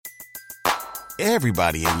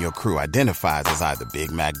Everybody in your crew identifies as either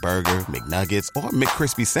Big Mac Burger, McNuggets, or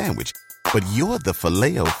McCrispy Sandwich. But you're the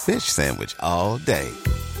Filet-O-Fish Sandwich all day.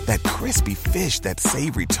 That crispy fish, that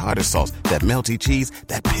savory tartar sauce, that melty cheese,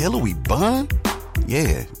 that pillowy bun.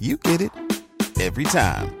 Yeah, you get it. Every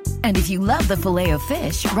time. And if you love the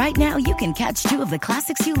Filet-O-Fish, right now you can catch two of the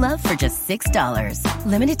classics you love for just $6.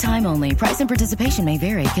 Limited time only. Price and participation may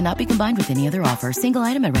vary. Cannot be combined with any other offer. Single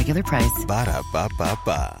item at regular price.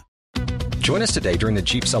 Ba-da-ba-ba-ba. Join us today during the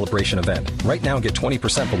Jeep Celebration event. Right now, get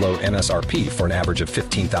 20% below MSRP for an average of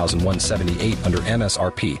 $15,178 under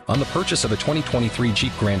MSRP on the purchase of a 2023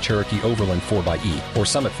 Jeep Grand Cherokee Overland 4xE or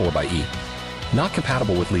Summit 4xE. Not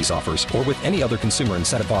compatible with lease offers or with any other consumer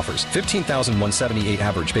incentive offers. $15,178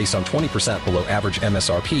 average based on 20% below average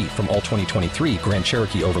MSRP from all 2023 Grand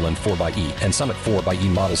Cherokee Overland 4xE and Summit 4xE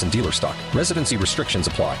models in dealer stock. Residency restrictions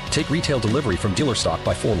apply. Take retail delivery from dealer stock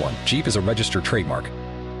by 4/1. Jeep is a registered trademark.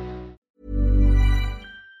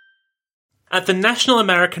 At the National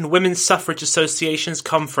American Women's Suffrage Association's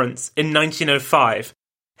conference in 1905,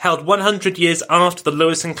 held 100 years after the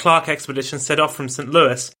Lewis and Clark expedition set off from St.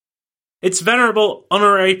 Louis, its venerable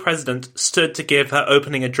honorary president stood to give her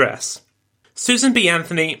opening address. Susan B.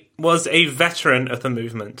 Anthony was a veteran of the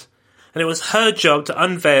movement, and it was her job to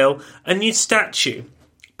unveil a new statue,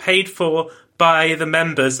 paid for by the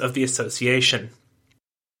members of the association.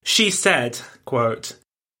 She said, quote,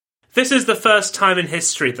 "This is the first time in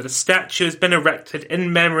history that a statue has been erected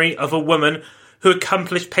in memory of a woman who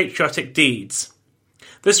accomplished patriotic deeds.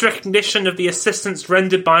 This recognition of the assistance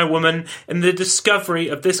rendered by a woman in the discovery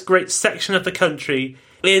of this great section of the country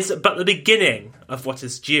is but the beginning of what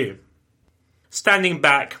is due." Standing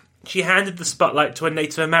back, she handed the spotlight to a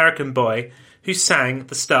Native American boy who sang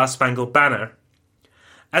the Star-Spangled Banner.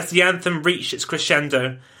 As the anthem reached its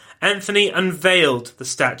crescendo, Anthony unveiled the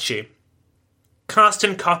statue. Cast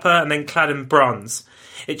in copper and then clad in bronze,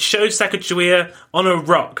 it showed Sacagawea on a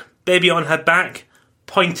rock, baby on her back,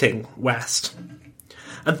 pointing west.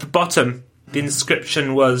 At the bottom, the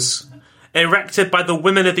inscription was, "Erected by the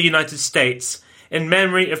women of the United States, in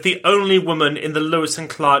memory of the only woman in the Lewis and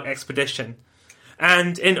Clark expedition,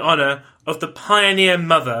 and in honor of the pioneer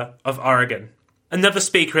mother of Oregon." Another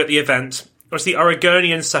speaker at the event was the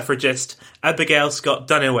Oregonian suffragist Abigail Scott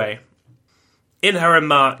Duniway. In her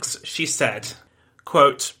remarks, she said,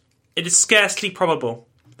 quote, "It is scarcely probable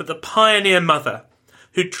that the pioneer mother,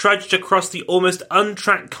 who trudged across the almost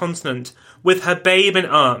untracked continent with her babe in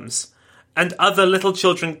arms, and other little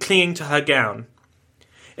children clinging to her gown,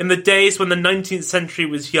 in the days when the 19th century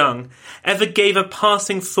was young, ever gave a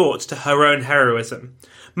passing thought to her own heroism,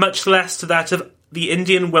 much less to that of the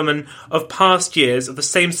Indian woman of past years of the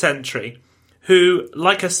same century, who,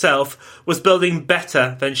 like herself, was building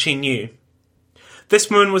better than she knew. This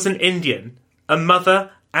woman was an Indian, a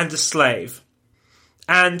mother and a slave.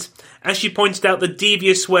 And, as she pointed out the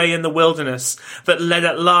devious way in the wilderness that led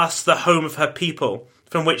at last to the home of her people,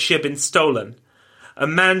 from which she had been stolen, a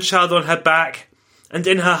man-child on her back, and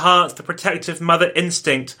in her heart the protective mother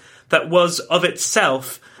instinct that was of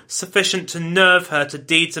itself sufficient to nerve her to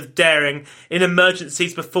deeds of daring in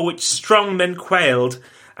emergencies before which strong men quailed,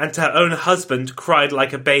 and to her own husband cried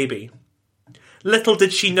like a baby. Little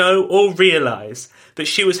did she know or realise that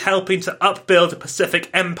she was helping to upbuild a Pacific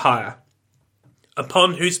empire,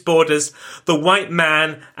 upon whose borders the white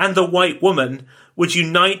man and the white woman would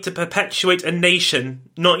unite to perpetuate a nation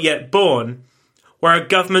not yet born, where a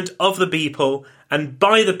government of the people and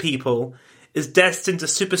by the people is destined to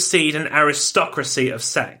supersede an aristocracy of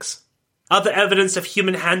sex. Other evidence of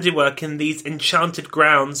human handiwork in these enchanted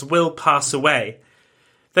grounds will pass away.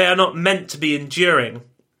 They are not meant to be enduring.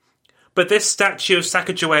 But this statue of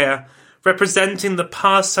Sacagawea, representing the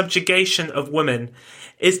past subjugation of women,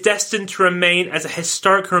 is destined to remain as a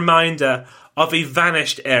historic reminder of a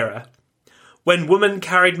vanished era, when woman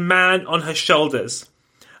carried man on her shoulders,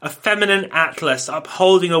 a feminine atlas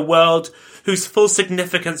upholding a world whose full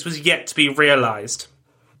significance was yet to be realised.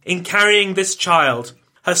 In carrying this child,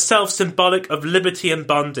 herself symbolic of liberty and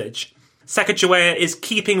bondage, Sacagawea is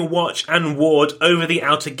keeping watch and ward over the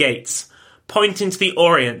outer gates, pointing to the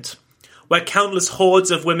Orient, where countless hordes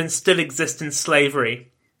of women still exist in slavery,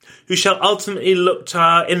 who shall ultimately look to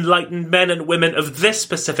our enlightened men and women of this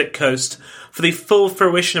Pacific coast for the full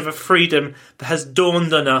fruition of a freedom that has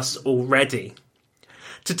dawned on us already.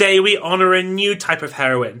 Today we honour a new type of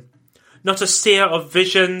heroine, not a seer of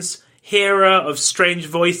visions, hearer of strange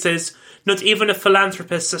voices, not even a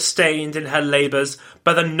philanthropist sustained in her labours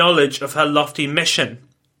by the knowledge of her lofty mission.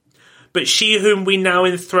 But she whom we now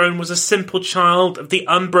enthrone was a simple child of the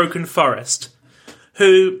unbroken forest,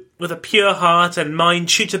 who, with a pure heart and mind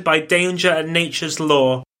tutored by danger and nature's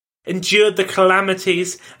law, endured the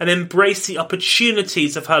calamities and embraced the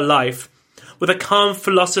opportunities of her life with a calm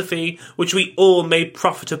philosophy which we all may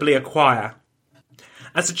profitably acquire.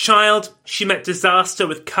 As a child, she met disaster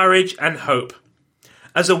with courage and hope.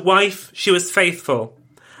 As a wife, she was faithful.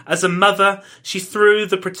 As a mother, she threw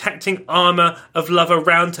the protecting armour of love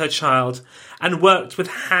around her child and worked with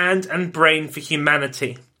hand and brain for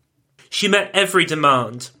humanity. She met every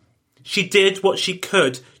demand. She did what she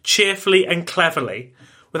could, cheerfully and cleverly,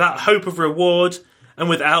 without hope of reward and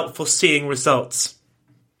without foreseeing results.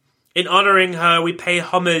 In honouring her, we pay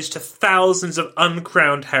homage to thousands of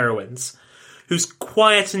uncrowned heroines, whose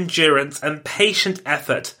quiet endurance and patient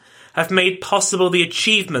effort have made possible the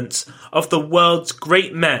achievements of the world's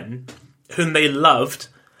great men whom they loved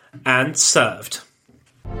and served.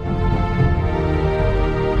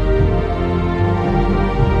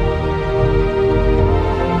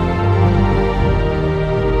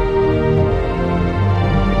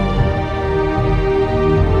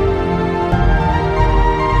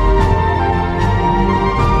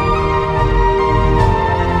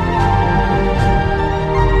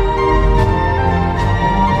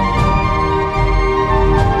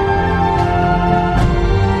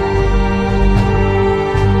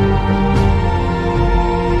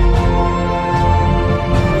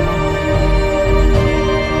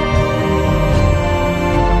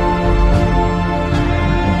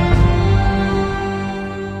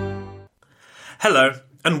 Hello,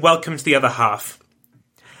 and welcome to The Other Half.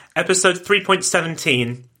 Episode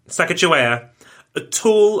 3.17, Sacagawea, a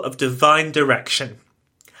tool of divine direction.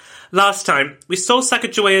 Last time, we saw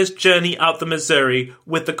Sacagawea's journey up the Missouri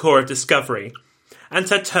with the Corps of Discovery, and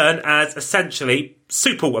her turn as, essentially,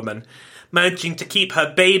 Superwoman, managing to keep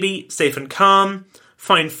her baby safe and calm,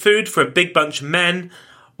 find food for a big bunch of men,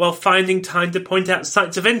 while finding time to point out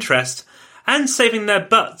sites of interest, and saving their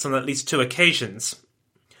butts on at least 2 occasions.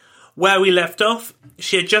 Where we left off,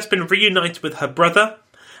 she had just been reunited with her brother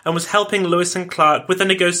and was helping Lewis and Clark with a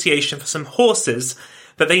negotiation for some horses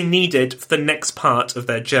that they needed for the next part of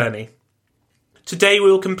their journey. Today we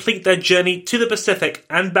will complete their journey to the Pacific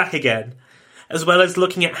and back again, as well as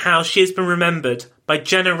looking at how she has been remembered by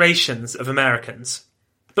generations of Americans.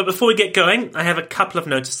 But before we get going, I have a couple of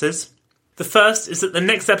notices. The first is that the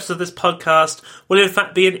next episode of this podcast will in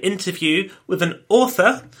fact be an interview with an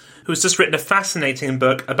author who has just written a fascinating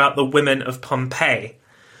book about the women of Pompeii.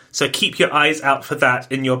 So keep your eyes out for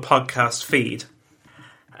that in your podcast feed.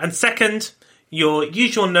 And second, your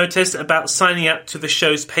usual notice about signing up to the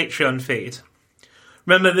show's Patreon feed.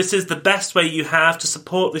 Remember, this is the best way you have to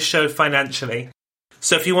support the show financially.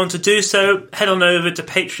 So if you want to do so, head on over to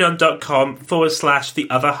patreon.com/The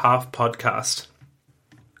Other Half Podcast.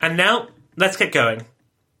 And now, let's get going.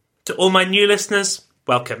 To all my new listeners,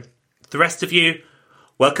 welcome. The rest of you,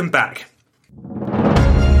 welcome back.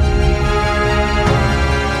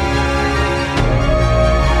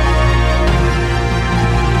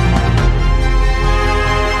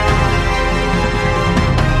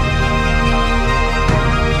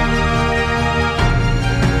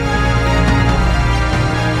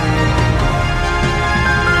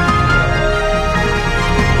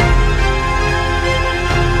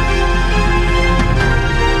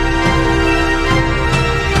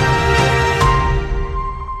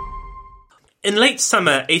 In late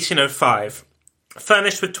summer 1805,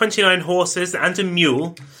 furnished with 29 horses and a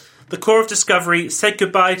mule, the Corps of Discovery said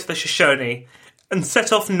goodbye to the Shoshone and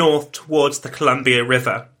set off north towards the Columbia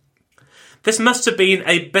River. This must have been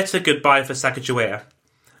a bitter goodbye for Sacagawea,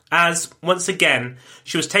 as, once again,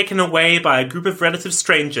 she was taken away by a group of relative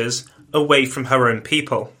strangers away from her own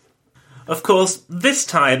people. Of course, this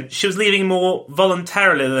time she was leaving more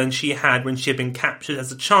voluntarily than she had when she had been captured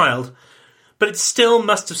as a child, but it still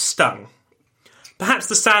must have stung. Perhaps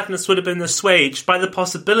the sadness would have been assuaged by the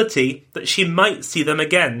possibility that she might see them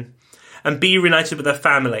again and be reunited with her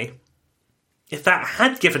family. If that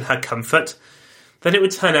had given her comfort, then it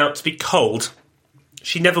would turn out to be cold.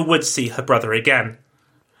 She never would see her brother again.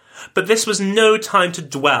 But this was no time to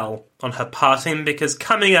dwell on her parting, because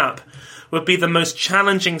coming up would be the most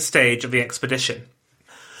challenging stage of the expedition.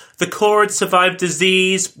 The Corps had survived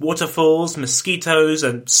disease, waterfalls, mosquitoes,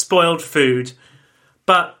 and spoiled food,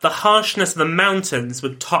 but the harshness of the mountains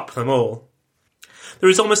would top them all. There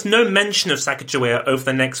is almost no mention of Sacagawea over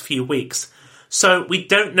the next few weeks, so we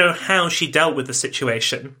don't know how she dealt with the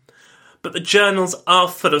situation, but the journals are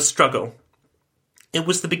full of struggle. It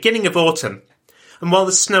was the beginning of autumn, and while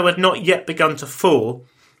the snow had not yet begun to fall,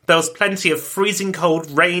 there was plenty of freezing cold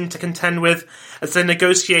rain to contend with as they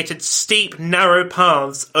negotiated steep, narrow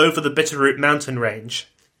paths over the Bitterroot mountain range.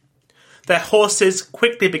 Their horses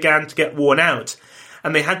quickly began to get worn out,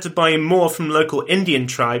 and they had to buy more from local Indian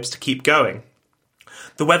tribes to keep going.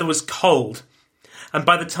 The weather was cold, and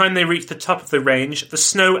by the time they reached the top of the range, the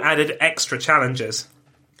snow added extra challenges.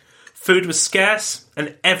 Food was scarce,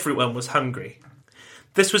 and everyone was hungry.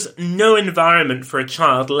 This was no environment for a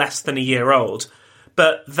child less than a year old,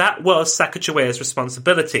 but that was Sacagawea's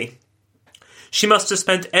responsibility. She must have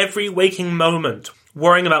spent every waking moment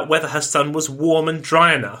worrying about whether her son was warm and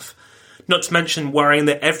dry enough, not to mention worrying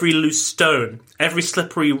that every loose stone, every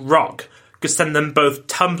slippery rock, could send them both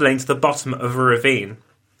tumbling to the bottom of a ravine.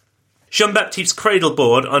 Jean-Baptiste's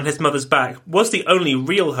cradleboard on his mother's back was the only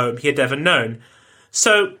real home he had ever known,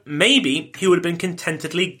 so maybe he would have been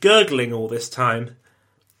contentedly gurgling all this time.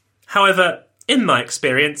 However, in my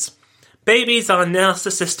experience, babies are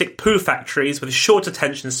narcissistic poo factories with short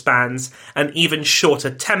attention spans and even shorter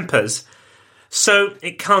tempers, so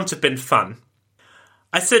it can't have been fun.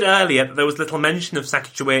 I said earlier that there was little mention of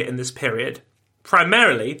Sacagawea in this period.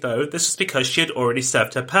 Primarily, though, this was because she had already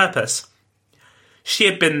served her purpose. She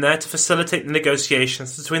had been there to facilitate the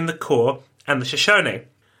negotiations between the Corps and the Shoshone.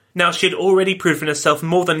 Now, she had already proven herself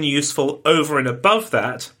more than useful over and above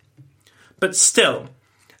that, but still,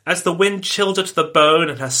 as the wind chilled her to the bone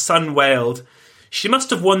and her son wailed, she must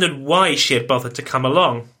have wondered why she had bothered to come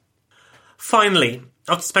along. Finally,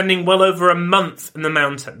 after spending well over a month in the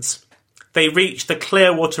mountains, they reached the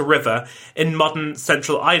Clearwater River in modern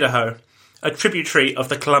central Idaho, a tributary of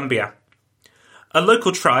the Columbia. A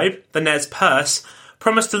local tribe, the Nez Perce,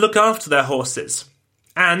 promised to look after their horses,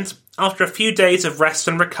 and, after a few days of rest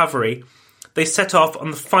and recovery, they set off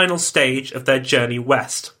on the final stage of their journey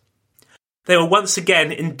west. They were once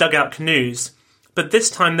again in dugout canoes, but this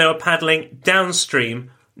time they were paddling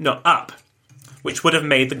downstream, not up, which would have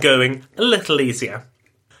made the going a little easier.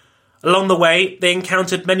 Along the way, they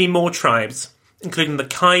encountered many more tribes, including the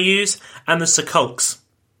Cayuse and the Sakulks.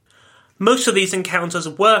 Most of these encounters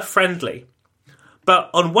were friendly, but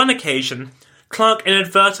on one occasion, Clark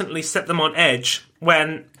inadvertently set them on edge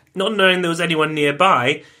when, not knowing there was anyone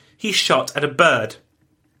nearby, he shot at a bird.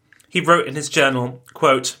 He wrote in his journal,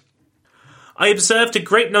 quote, "I observed a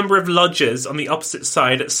great number of lodges on the opposite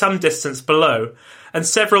side at some distance below, and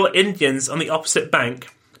several Indians on the opposite bank,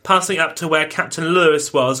 passing up to where Captain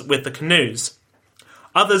Lewis was with the canoes.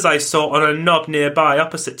 Others I saw on a knob nearby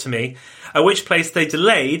opposite to me, at which place they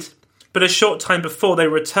delayed, but a short time before they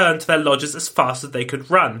returned to their lodges as fast as they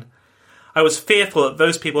could run. I was fearful that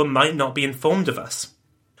those people might not be informed of us."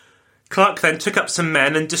 Clark then took up some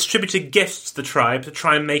men and distributed gifts to the tribe to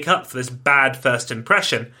try and make up for this bad first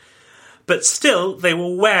impression. But still, they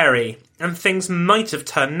were wary, and things might have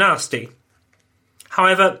turned nasty.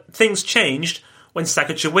 However, things changed when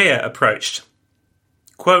Sacagawea approached.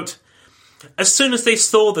 Quote, "As soon as they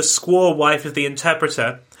saw the squaw wife of the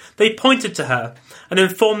interpreter, they pointed to her and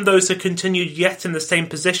informed those who continued yet in the same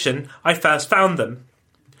position I first found them.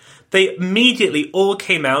 They immediately all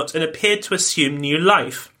came out and appeared to assume new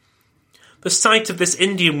life. The sight of this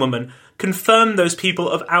Indian woman confirmed those people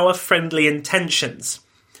of our friendly intentions,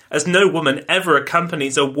 as no woman ever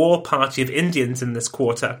accompanies a war party of Indians in this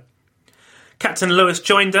quarter. Captain Lewis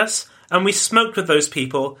joined us, and we smoked with those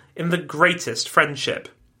people in the greatest friendship."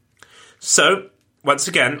 So, once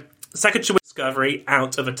again, Sacagawea's discovery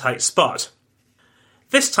out of a tight spot.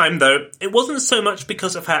 This time, though, it wasn't so much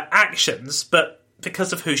because of her actions, but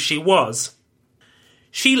because of who she was.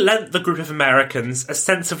 She lent the group of Americans a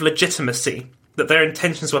sense of legitimacy, that their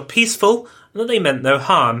intentions were peaceful and that they meant no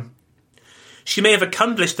harm. She may have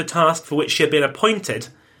accomplished the task for which she had been appointed,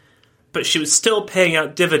 but she was still paying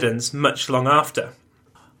out dividends much long after.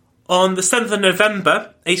 On the 7th of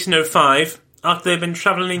November, 1805, after they had been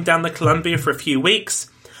travelling down the Columbia for a few weeks,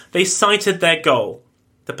 they sighted their goal,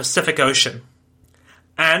 the Pacific Ocean.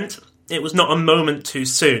 And it was not a moment too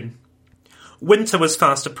soon. Winter was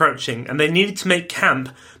fast approaching, and they needed to make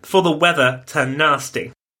camp before the weather turned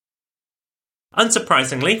nasty.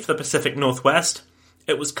 Unsurprisingly for the Pacific Northwest,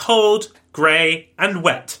 it was cold, grey, and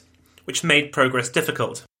wet, which made progress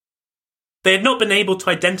difficult. They had not been able to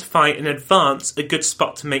identify in advance a good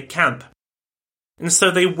spot to make camp, and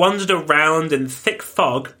so they wandered around in thick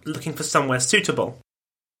fog looking for somewhere suitable.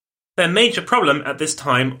 Their major problem at this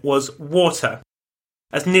time was water,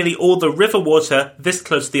 as nearly all the river water this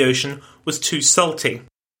close to the ocean was too salty.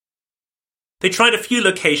 They tried a few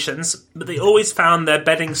locations, but they always found their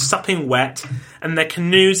bedding sopping wet and their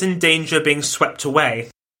canoes in danger of being swept away.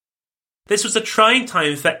 This was a trying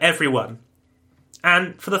time for everyone,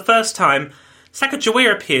 and for the first time,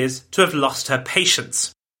 Sacagawea appears to have lost her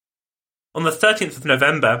patience. On the 13th of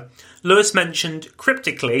November, Lewis mentioned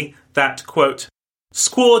cryptically that, quote,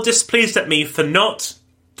 "Squaw displeased at me for not...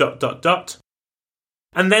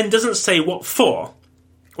 and then doesn't say what for,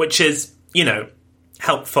 which is,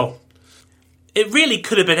 helpful. It really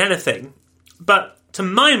could have been anything, but to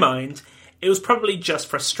my mind, it was probably just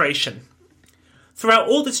frustration. Throughout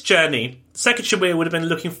all this journey, Sacagawea would have been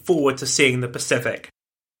looking forward to seeing the Pacific.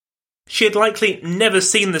 She had likely never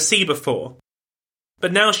seen the sea before,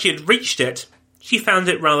 but now she had reached it, she found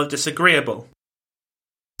it rather disagreeable.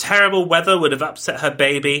 Terrible weather would have upset her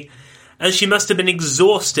baby, and she must have been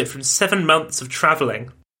exhausted from 7 months of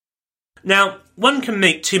travelling. Now, one can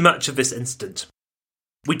make too much of this incident.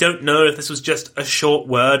 We don't know if this was just a short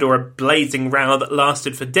word or a blazing row that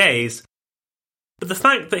lasted for days, but the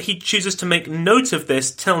fact that he chooses to make note of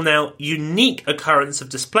this till now unique occurrence of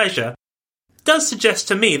displeasure does suggest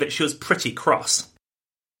to me that she was pretty cross.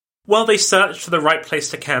 While they searched for the right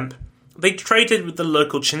place to camp, they traded with the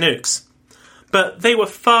local Chinooks, but they were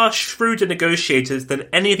far shrewder negotiators than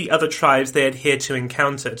any of the other tribes they had hitherto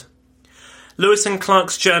encountered. Lewis and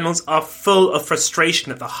Clark's journals are full of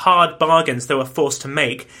frustration at the hard bargains they were forced to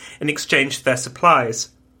make in exchange for their supplies.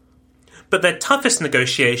 But their toughest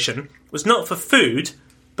negotiation was not for food,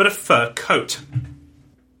 but a fur coat.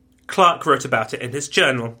 Clark wrote about it in his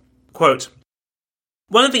journal. Quote,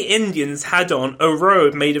 "One of the Indians had on a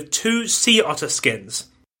robe made of 2 sea otter skins.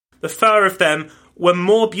 The fur of them were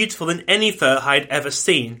more beautiful than any fur I had ever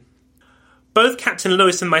seen. Both Captain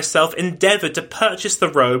Lewis and myself endeavoured to purchase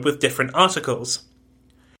the robe with different articles.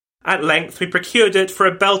 At length we procured it for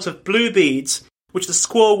a belt of blue beads, which the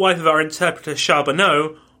squaw wife of our interpreter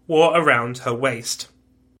Charbonneau wore around her waist.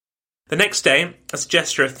 The next day, as a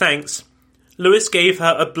gesture of thanks, Lewis gave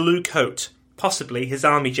her a blue coat, possibly his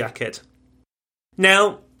army jacket.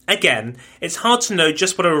 Now, again, it's hard to know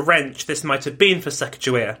just what a wrench this might have been for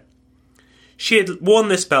Sacagawea. She had worn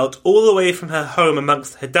this belt all the way from her home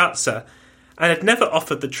amongst the Hidatsa, and had never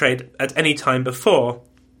offered the trade at any time before.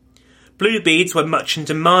 Blue beads were much in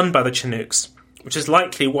demand by the Chinooks, which is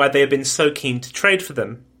likely why they had been so keen to trade for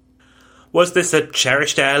them. Was this a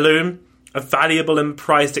cherished heirloom, a valuable and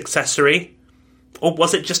prized accessory, or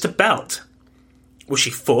was it just a belt? Was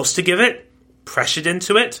she forced to give it, pressured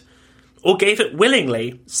into it, or gave it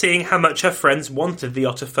willingly, seeing how much her friends wanted the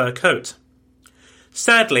otter fur coat?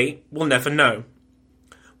 Sadly, we'll never know.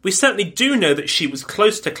 We certainly do know that she was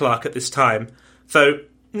close to Clark at this time, though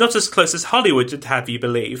not as close as Hollywood would have you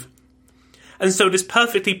believe. And so it is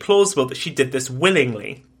perfectly plausible that she did this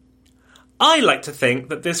willingly. I like to think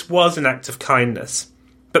that this was an act of kindness,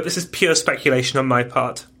 but this is pure speculation on my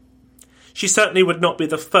part. She certainly would not be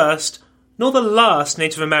the first, nor the last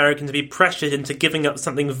Native American to be pressured into giving up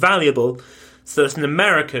something valuable so that an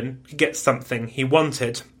American could get something he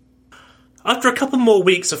wanted. After a couple more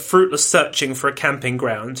weeks of fruitless searching for a camping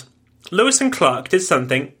ground, Lewis and Clark did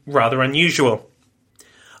something rather unusual.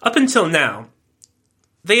 Up until now,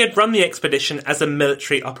 they had run the expedition as a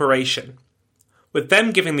military operation, with them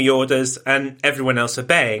giving the orders and everyone else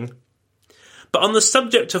obeying. But on the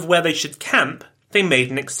subject of where they should camp, they made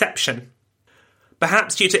an exception.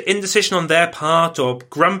 Perhaps due to indecision on their part or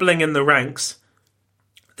grumbling in the ranks,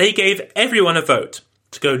 they gave everyone a vote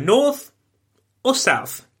to go north or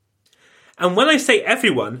south. And when I say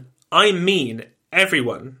everyone, I mean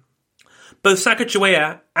everyone. Both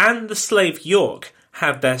Sacagawea and the slave York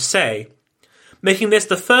have their say, making this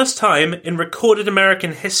the first time in recorded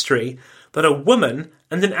American history that a woman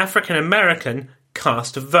and an African American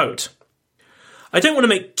cast a vote. I don't want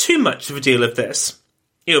to make too much of a deal of this.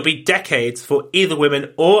 It'll be decades before either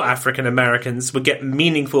women or African Americans would get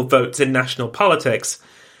meaningful votes in national politics.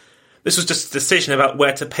 This was just a decision about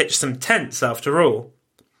where to pitch some tents, after all.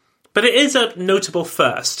 But it is a notable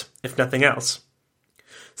first, if nothing else.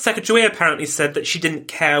 Sacagawea apparently said that she didn't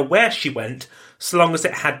care where she went, so long as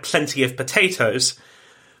it had plenty of potatoes,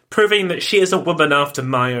 proving that she is a woman after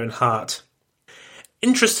my own heart.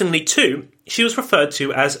 Interestingly too, she was referred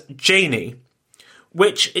to as Janie,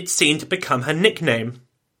 which it seemed to become her nickname.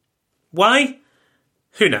 Why?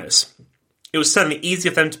 Who knows? It was certainly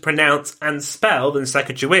easier for them to pronounce and spell than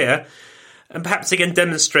Sacagawea, and perhaps again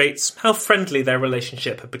demonstrates how friendly their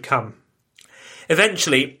relationship had become.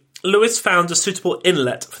 Eventually, Lewis found a suitable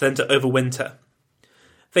inlet for them to overwinter.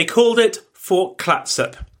 They called it Fort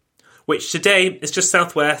Clatsop, which today is just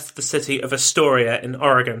southwest of the city of Astoria in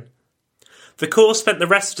Oregon. The Corps spent the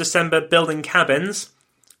rest of December building cabins,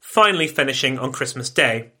 finally finishing on Christmas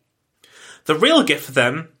Day. The real gift for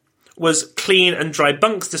them was clean and dry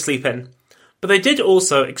bunks to sleep in, but they did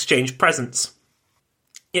also exchange presents.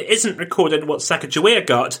 It isn't recorded what Sacagawea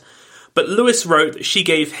got, but Lewis wrote that she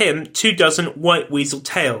gave him 24 white weasel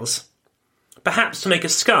tails, perhaps to make a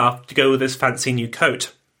scarf to go with his fancy new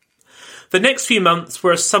coat. The next few months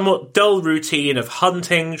were a somewhat dull routine of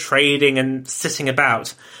hunting, trading, and sitting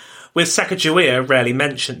about, with Sacagawea rarely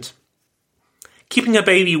mentioned. Keeping her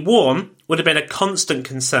baby warm would have been a constant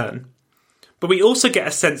concern, but we also get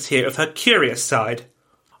a sense here of her curious side.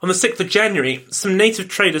 On the 6th of January, some native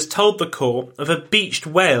traders told the Corps of a beached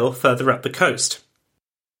whale further up the coast.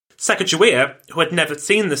 Sacagawea, who had never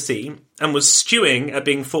seen the sea and was stewing at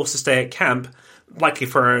being forced to stay at camp, likely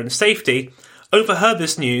for her own safety, overheard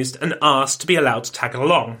this news and asked to be allowed to tag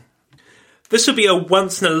along. This would be a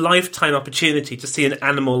once-in-a-lifetime opportunity to see an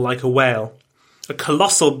animal like a whale, a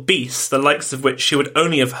colossal beast the likes of which she would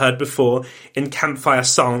only have heard before in campfire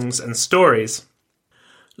songs and stories.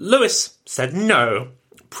 Lewis said no,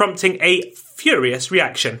 prompting a furious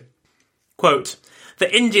reaction. Quote,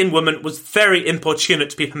 "The Indian woman was very importunate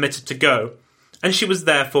to be permitted to go, and she was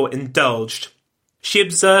therefore indulged. She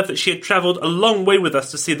observed that she had travelled a long way with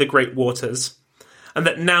us to see the great waters, and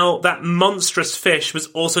that now that monstrous fish was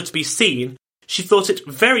also to be seen, she thought it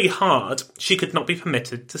very hard she could not be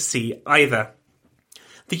permitted to see either."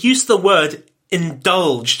 The use of the word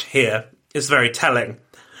indulged here is very telling,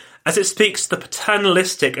 as it speaks to the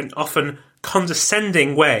paternalistic and often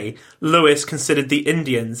condescending way Lewis considered the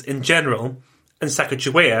Indians in general, and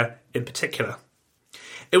Sacagawea in particular.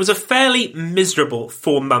 It was a fairly miserable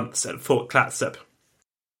 4 months at Fort Clatsop.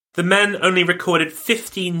 The men only recorded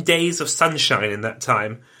 15 days of sunshine in that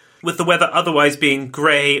time, with the weather otherwise being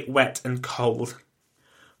grey, wet and cold.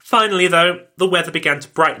 Finally, though, the weather began to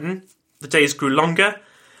brighten, the days grew longer,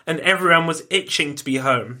 and everyone was itching to be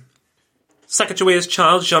home. Sacagawea's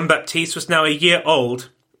child, Jean-Baptiste, was now a year old,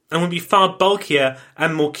 and would be far bulkier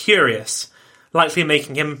and more curious, likely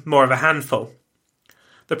making him more of a handful.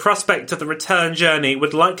 The prospect of the return journey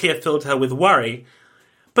would likely have filled her with worry,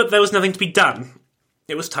 but there was nothing to be done.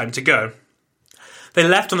 It was time to go. They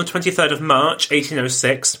left on the 23rd of March,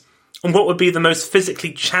 1806, on what would be the most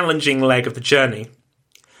physically challenging leg of the journey.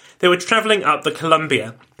 They were travelling up the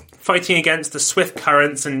Columbia, fighting against the swift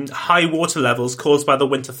currents and high water levels caused by the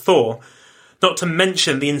winter thaw, not to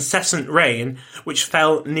mention the incessant rain which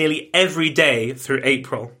fell nearly every day through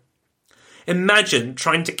April. Imagine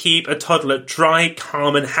trying to keep a toddler dry,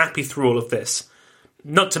 calm and happy through all of this,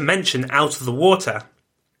 not to mention out of the water.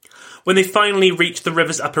 When they finally reached the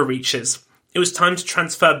river's upper reaches, it was time to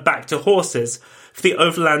transfer back to horses for the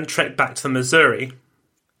overland trek back to the Missouri.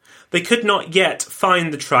 They could not yet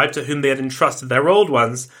find the tribe to whom they had entrusted their old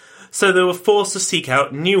ones, so they were forced to seek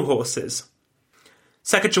out new horses.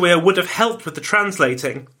 Sacagawea would have helped with the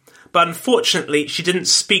translating, but unfortunately she didn't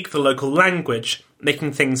speak the local language,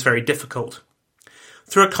 making things very difficult.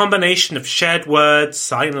 Through a combination of shared words,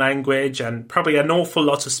 sign language, and probably an awful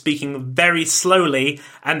lot of speaking very slowly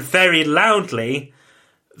and very loudly,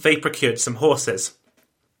 they procured some horses.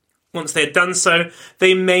 Once they had done so,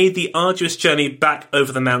 they made the arduous journey back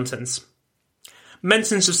over the mountains.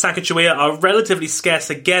 Mentions of Sacagawea are relatively scarce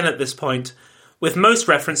again at this point, with most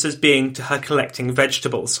references being to her collecting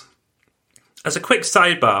vegetables. As a quick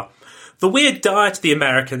sidebar, the weird diet of the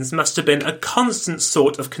Americans must have been a constant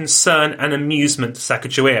sort of concern and amusement to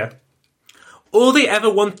Sacagawea. All they ever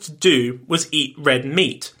wanted to do was eat red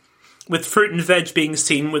meat, with fruit and veg being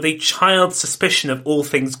seen with a child's suspicion of all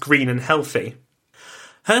things green and healthy.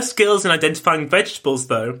 Her skills in identifying vegetables,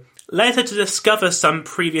 though, led her to discover some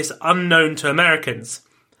previous unknown to Americans,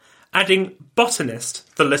 adding botanist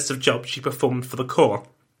to the list of jobs she performed for the Corps.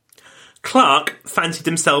 Clark fancied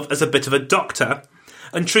himself as a bit of a doctor,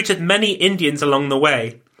 and treated many Indians along the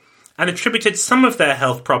way, and attributed some of their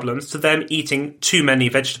health problems to them eating too many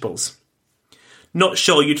vegetables. Not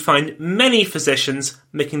sure you'd find many physicians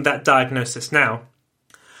making that diagnosis now.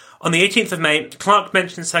 On the 18th of May, Clark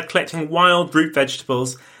mentions her collecting wild root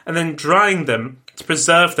vegetables and then drying them to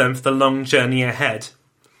preserve them for the long journey ahead,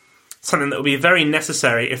 something that would be very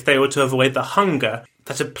necessary if they were to avoid the hunger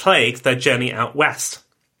that had plagued their journey out west.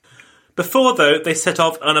 Before, though, they set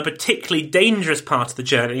off on a particularly dangerous part of the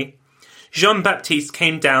journey, Jean-Baptiste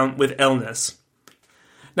came down with illness.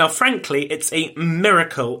 Now, frankly, it's a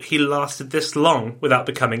miracle he lasted this long without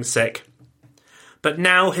becoming sick. But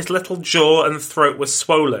now his little jaw and throat were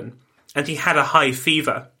swollen, and he had a high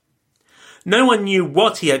fever. No one knew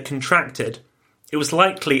what he had contracted. It was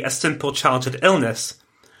likely a simple childhood illness.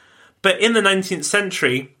 But in the 19th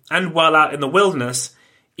century, and while out in the wilderness,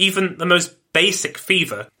 even the most basic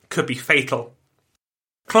fever could be fatal.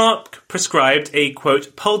 Clark prescribed a,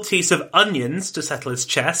 quote, poultice of onions to settle his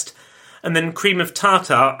chest, and then cream of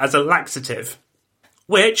tartar as a laxative,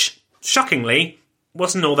 which, shockingly,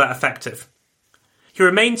 wasn't all that effective. He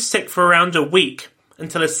remained sick for around a week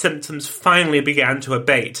until his symptoms finally began to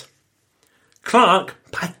abate. Clark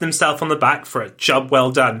patted himself on the back for a job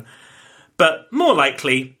well done, but more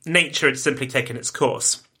likely, nature had simply taken its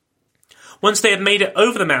course. Once they had made it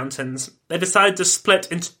over the mountains, they decided to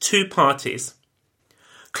split into two parties.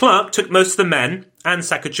 Clark took most of the men, and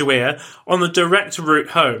Sacagawea, on the direct route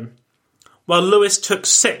home, while Lewis took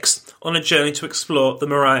 6 on a journey to explore the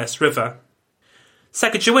Marias River.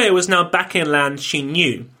 Sacagawea was now back in land she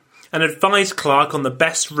knew, and advised Clark on the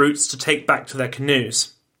best routes to take back to their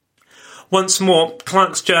canoes. Once more,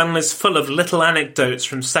 Clark's journal is full of little anecdotes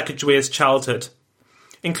from Sacagawea's childhood,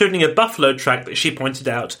 including a buffalo track that she pointed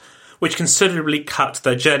out, which considerably cut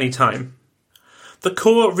their journey time. The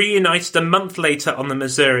Corps reunited a month later on the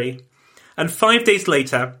Missouri, and 5 days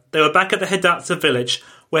later they were back at the Hidatsa village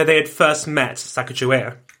where they had first met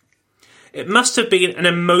Sacagawea. It must have been an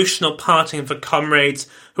emotional parting for comrades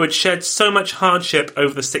who had shared so much hardship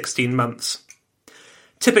over the 16 months.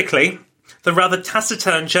 Typically, the rather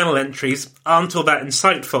taciturn journal entries aren't all that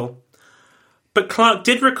insightful, but Clark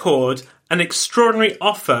did record an extraordinary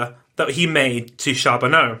offer that he made to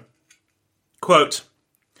Charbonneau. Quote,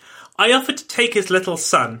 "I offered to take his little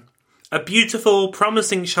son, a beautiful,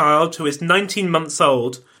 promising child who is 19 months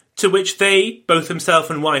old, to which they, both himself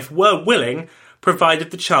and wife, were willing, provided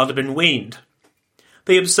the child had been weaned.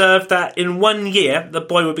 They observed that in 1 year the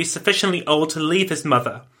boy would be sufficiently old to leave his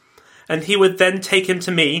mother, and he would then take him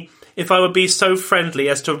to me if I would be so friendly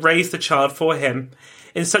as to raise the child for him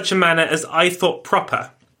in such a manner as I thought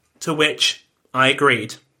proper, to which I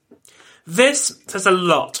agreed." This says a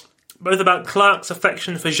lot, both about Clark's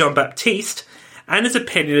affection for Jean-Baptiste and his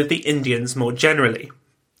opinion of the Indians more generally.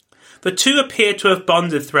 The two appear to have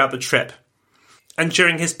bonded throughout the trip, and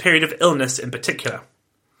during his period of illness in particular.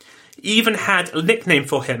 He even had a nickname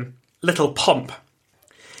for him, Little Pomp.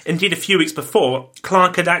 Indeed, a few weeks before,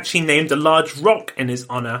 Clark had actually named a large rock in his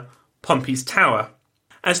honour, Pompey's Tower.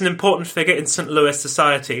 As an important figure in St. Louis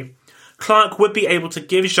society, Clark would be able to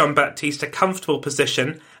give Jean-Baptiste a comfortable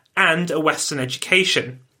position and a Western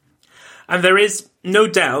education. And there is no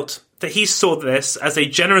doubt that he saw this as a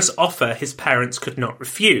generous offer his parents could not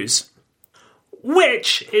refuse.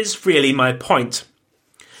 Which is really my point.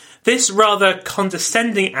 This rather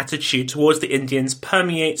condescending attitude towards the Indians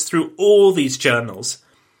permeates through all these journals,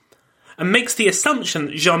 and makes the assumption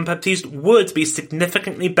that Jean-Baptiste would be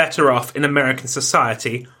significantly better off in American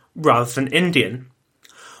society rather than Indian.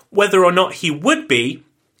 Whether or not he would be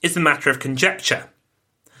is a matter of conjecture.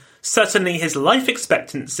 Certainly his life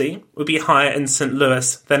expectancy would be higher in St.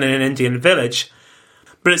 Louis than in an Indian village,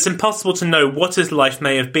 but it's impossible to know what his life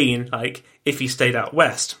may have been like if he stayed out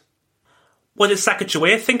west. What did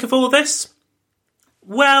Sacagawea think of all this?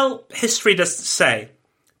 Well, history doesn't say,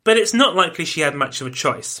 but it's not likely she had much of a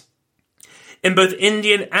choice. In both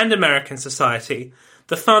Indian and American society,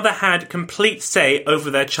 the father had complete say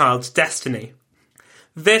over their child's destiny.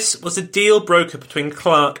 This was a deal broker between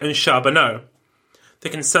Clark and Charbonneau. The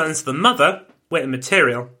concerns of the mother were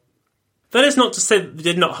immaterial. That is not to say that they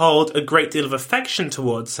did not hold a great deal of affection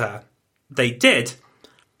towards her. They did.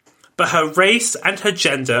 But her race and her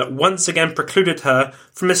gender once again precluded her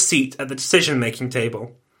from a seat at the decision-making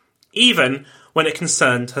table, even when it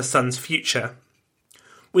concerned her son's future.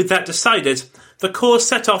 With that decided, the Corps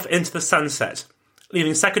set off into the sunset,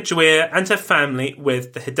 leaving Sacagawea and her family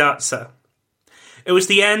with the Hidatsa. It was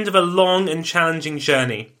the end of a long and challenging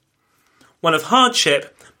journey, one of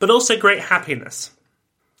hardship, but also great happiness.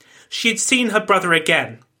 She had seen her brother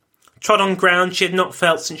again, trod on ground she had not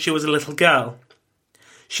felt since she was a little girl.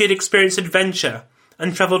 She had experienced adventure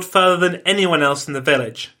and travelled further than anyone else in the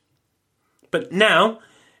village. But now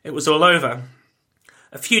it was all over.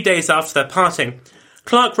 A few days after their parting,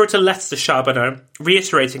 Clark wrote a letter to Charbonneau,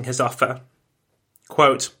 reiterating his offer.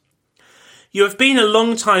 Quote, "You have been a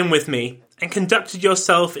long time with me, and conducted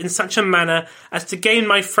yourself in such a manner as to gain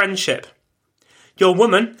my friendship. Your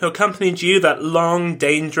woman, who accompanied you that long,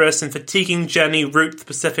 dangerous, and fatiguing journey route the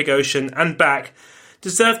Pacific Ocean and back,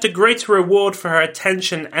 deserved a greater reward for her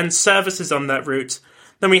attention and services on that route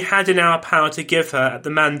than we had in our power to give her at the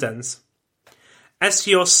Mandans. As for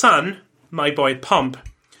your son, my boy Pomp,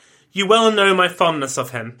 you well know my fondness of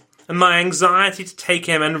him, and my anxiety to take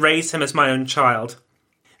him and raise him as my own child.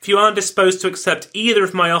 If you aren't disposed to accept either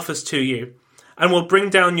of my offers to you, and will bring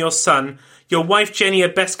down your son, your wife Jenny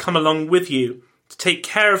had best come along with you to take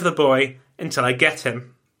care of the boy until I get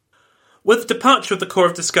him." With the departure of the Corps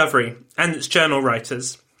of Discovery and its journal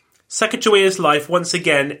writers, Sacagawea's life once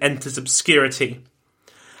again enters obscurity,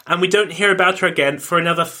 and we don't hear about her again for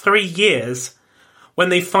another 3 years, when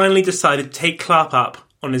they finally decided to take Clark up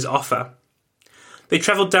on his offer. They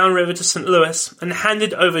travelled downriver to St. Louis and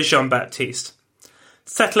handed over Jean-Baptiste,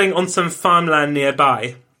 settling on some farmland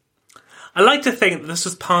nearby. I like to think that this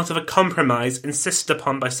was part of a compromise insisted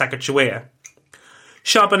upon by Sacagawea.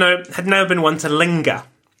 Charbonneau had never been one to linger.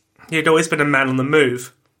 he had always been a man on the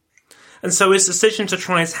move. And so his decision to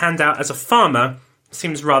try his hand out as a farmer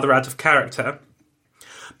seems rather out of character.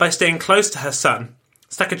 By staying close to her son,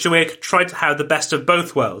 Sacagawea tried to have the best of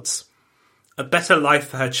both worlds. A better life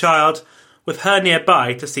for her child, with her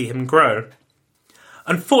nearby to see him grow.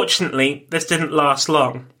 Unfortunately, this didn't last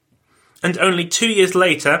long. And only 2 years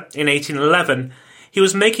later, in 1811, he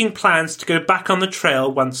was making plans to go back on the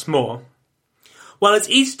trail once more. While it's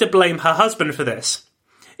easy to blame her husband for this,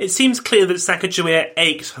 it seems clear that Sacagawea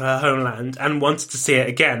ached for her homeland and wanted to see it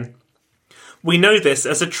again. We know this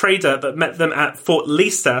as a trader that met them at Fort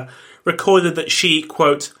Lisa recorded that she,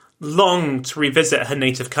 quote, longed to revisit her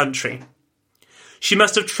native country. She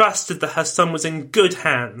must have trusted that her son was in good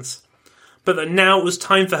hands, but that now it was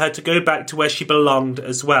time for her to go back to where she belonged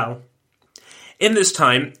as well. In this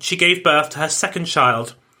time, she gave birth to her second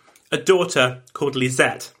child, a daughter called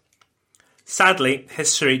Lisette. Sadly,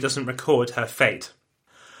 history doesn't record her fate.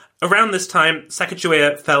 Around this time,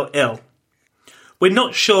 Sacagawea fell ill. We're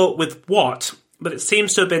not sure with what, but it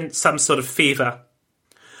seems to have been some sort of fever.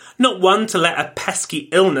 Not one to let a pesky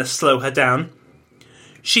illness slow her down.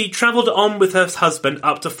 She travelled on with her husband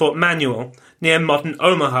up to Fort Manuel, near modern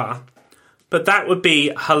Omaha, but that would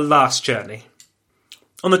be her last journey.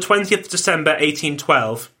 On the 20th December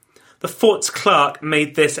 1812, the fort's clerk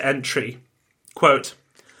made this entry, quote,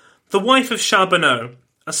 "The wife of Charbonneau,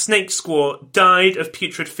 a snake squaw, died of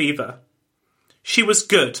putrid fever. She was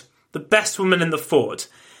good, the best woman in the fort,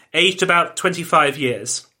 aged about 25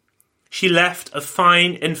 years. She left a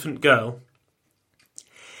fine infant girl."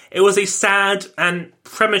 It was a sad and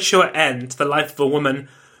premature end to the life of a woman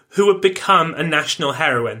who would become a national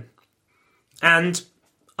heroine. And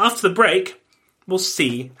after the break, we'll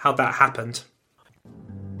see how that happened.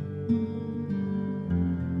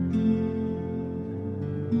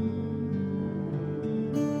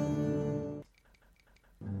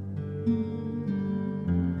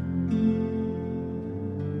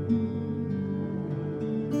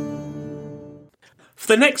 For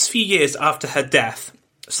the next few years after her death,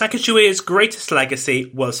 Sacagawea's greatest legacy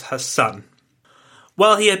was her son.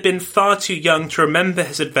 While he had been far too young to remember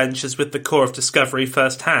his adventures with the Corps of Discovery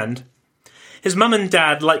firsthand, his mum and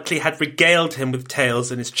dad likely had regaled him with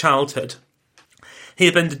tales in his childhood. He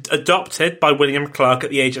had been adopted by William Clark at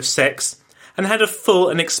the age of 6 and had a full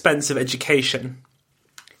and expensive education.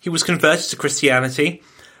 He was converted to Christianity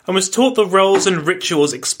and was taught the roles and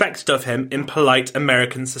rituals expected of him in polite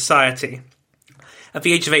American society. At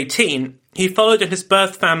the age of 18, he followed in his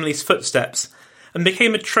birth family's footsteps and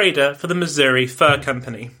became a trader for the Missouri Fur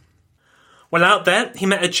Company. While out there, he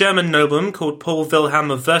met a German nobleman called Paul Wilhelm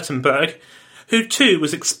of Württemberg, who too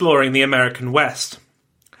was exploring the American West.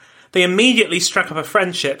 They immediately struck up a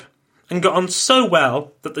friendship and got on so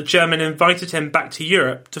well that the German invited him back to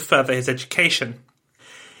Europe to further his education.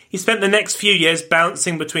 He spent the next few years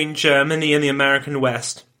bouncing between Germany and the American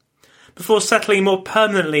West, before settling more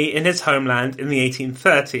permanently in his homeland in the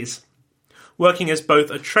 1830s, working as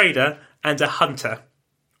both a trader and a hunter.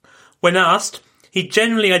 When asked, he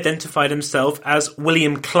generally identified himself as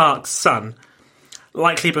William Clark's son,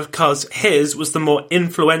 likely because his was the more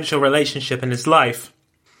influential relationship in his life.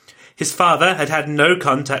 His father had had no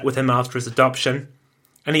contact with him after his adoption,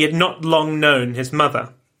 and he had not long known his mother.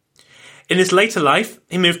 In his later life,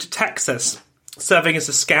 he moved to Texas, serving as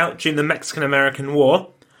a scout during the Mexican-American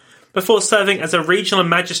War, before serving as a regional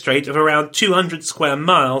magistrate of around 200 square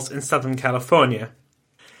miles in Southern California.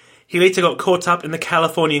 He later got caught up in the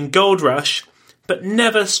Californian gold rush, but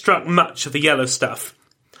never struck much of the yellow stuff,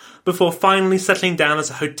 before finally settling down as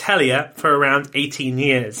a hotelier for around 18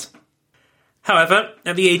 years. However,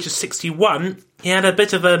 at the age of 61, he had a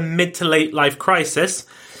bit of a mid to late life crisis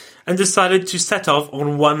and decided to set off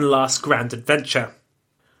on one last grand adventure.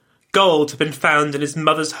 Gold had been found in his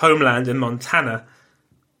mother's homeland in Montana,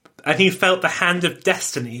 and he felt the hand of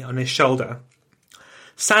destiny on his shoulder.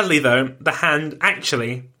 Sadly, though, the hand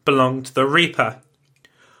actually belonged to the Reaper.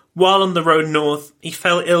 While on the road north, he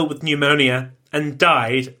fell ill with pneumonia and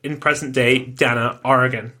died in present-day Dana,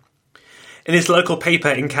 Oregon. In his local paper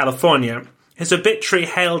in California, his obituary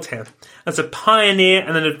hailed him as a pioneer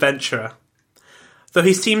and an adventurer, though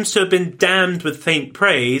he seems to have been damned with faint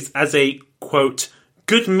praise as a, quote,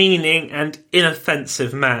 good-meaning and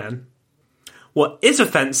inoffensive man. What is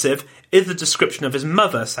offensive is the description of his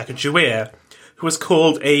mother, Sacagawea, who was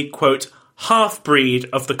called a, quote, half-breed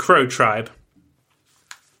of the Crow tribe.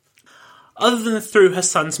 Other than through her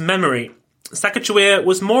son's memory, Sacagawea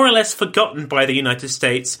was more or less forgotten by the United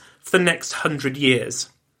States for the next 100 years.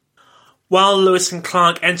 While Lewis and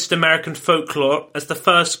Clark entered American folklore as the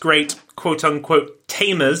first great quote-unquote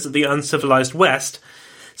tamers of the uncivilized West,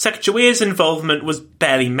 Sacagawea's involvement was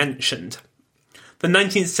barely mentioned. The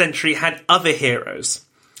 19th century had other heroes,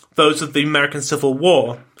 those of the American Civil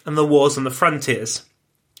War and the wars on the frontiers.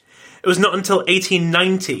 It was not until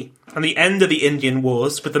 1890 and the end of the Indian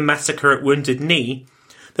Wars with the massacre at Wounded Knee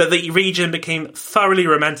that the region became thoroughly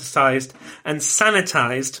romanticised and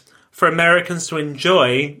sanitised for Americans to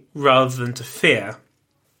enjoy rather than to fear.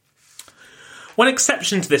 One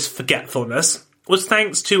exception to this forgetfulness was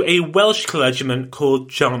thanks to a Welsh clergyman called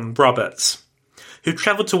John Roberts, who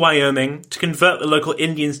travelled to Wyoming to convert the local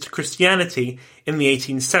Indians to Christianity in the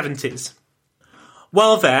 1870s.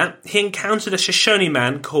 While there, he encountered a Shoshone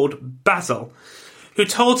man called Basil, who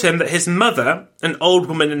told him that his mother, an old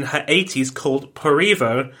woman in her 80s called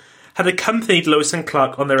Porivo, had accompanied Lewis and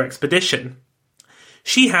Clark on their expedition.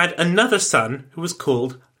 She had another son who was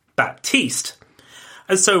called Baptiste,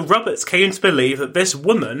 and so Roberts came to believe that this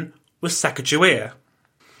woman was Sacagawea.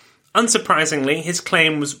 Unsurprisingly, his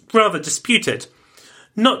claim was rather disputed,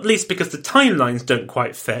 not least because the timelines don't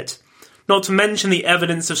quite fit, not to mention the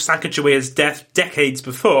evidence of Sacagawea's death decades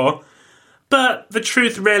before, but the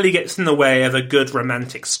truth rarely gets in the way of a good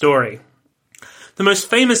romantic story. The most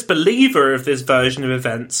famous believer of this version of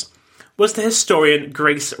events was the historian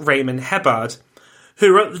Grace Raymond Hebbard,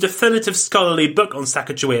 who wrote the definitive scholarly book on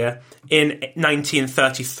Sacagawea in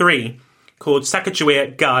 1933, called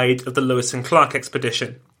Sacagawea Guide of the Lewis and Clark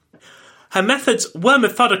Expedition. Her methods were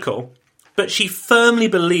methodical, but she firmly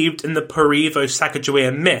believed in the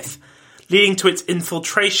Porivo-Sacagawea myth, leading to its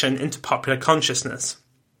infiltration into popular consciousness.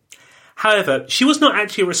 However, she was not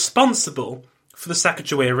actually responsible for the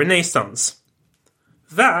Sacagawea Renaissance.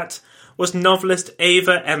 That was novelist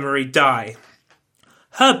Ava Emery Dye.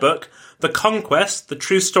 Her book, The Conquest, The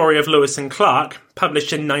True Story of Lewis and Clark,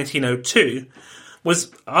 published in 1902,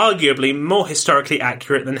 was arguably more historically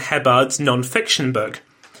accurate than Hebbard's non-fiction book,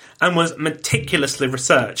 and was meticulously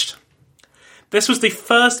researched. This was the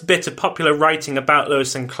first bit of popular writing about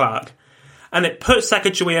Lewis and Clark, and it put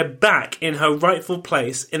Sacagawea back in her rightful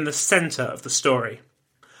place in the centre of the story.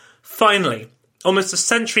 Finally, almost a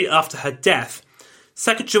century after her death,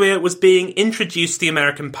 Sacagawea was being introduced to the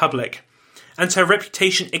American public, and her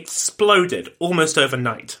reputation exploded almost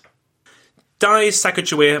overnight. Dye's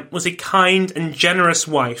Sacagawea was a kind and generous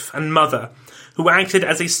wife and mother who acted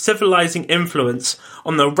as a civilizing influence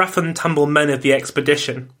on the rough-and-tumble men of the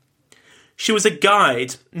expedition. She was a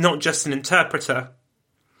guide, not just an interpreter,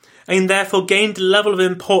 and therefore gained a level of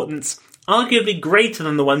importance arguably greater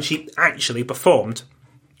than the one she actually performed.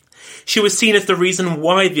 She was seen as the reason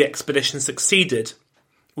why the expedition succeeded.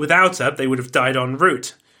 Without her, they would have died en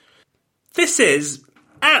route. This is,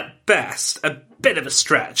 at best, a bit of a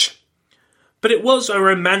stretch. But it was a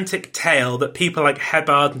romantic tale that people like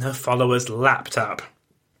Hebbard and her followers lapped up.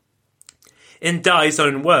 In Dye's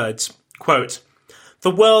own words, quote,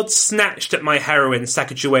 "The world snatched at my heroine,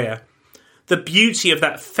 Sacagawea. The beauty of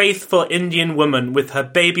that faithful Indian woman with her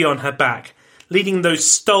baby on her back, leading those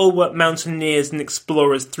stalwart mountaineers and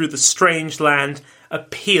explorers through the strange land,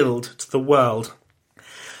 appealed to the world."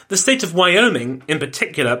 The state of Wyoming, in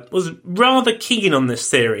particular, was rather keen on this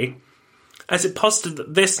theory, as it posited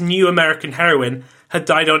that this new American heroine had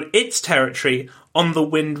died on its territory on the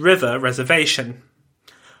Wind River Reservation.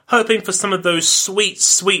 Hoping for some of those sweet,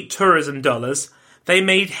 sweet tourism dollars, they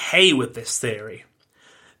made hay with this theory.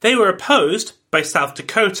 They were opposed by South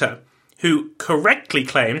Dakota, who correctly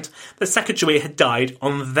claimed that Sacagawea had died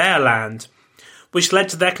on their land, which led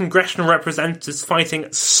to their congressional representatives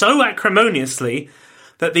fighting so acrimoniously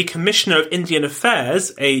that the Commissioner of Indian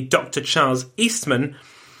Affairs, a Dr. Charles Eastman,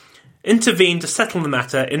 intervened to settle the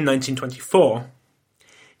matter in 1924.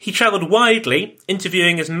 He travelled widely,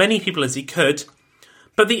 interviewing as many people as he could,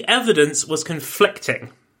 but the evidence was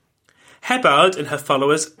conflicting. Hebbard and her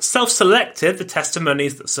followers self-selected the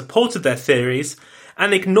testimonies that supported their theories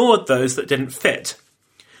and ignored those that didn't fit,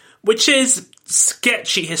 which is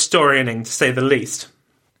sketchy historianing to say the least.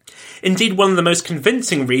 Indeed, one of the most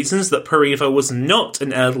convincing reasons that Porivo was not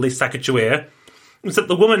an elderly Sacagawea was that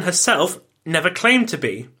the woman herself never claimed to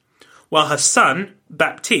be, while her son,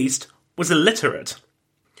 Baptiste, was illiterate.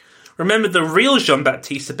 Remember, the real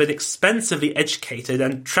Jean-Baptiste had been expensively educated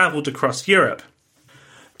and travelled across Europe.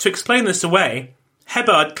 To explain this away,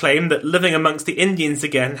 Hebbard claimed that living amongst the Indians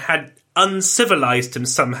again had uncivilized him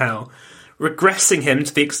somehow, regressing him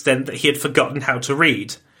to the extent that he had forgotten how to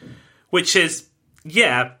read. Which is,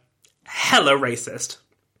 hella racist.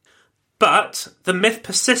 But the myth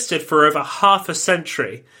persisted for over half a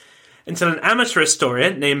century, until an amateur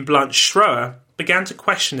historian named Blanche Schroer began to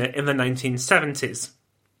question it in the 1970s.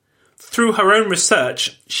 Through her own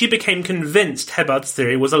research, she became convinced Hebbard's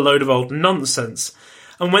theory was a load of old nonsense,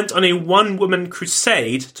 and went on a one-woman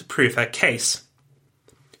crusade to prove her case.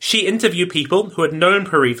 She interviewed people who had known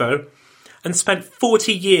Perivo and spent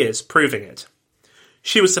 40 years proving it.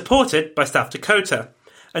 She was supported by South Dakota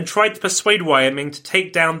and tried to persuade Wyoming to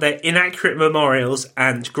take down their inaccurate memorials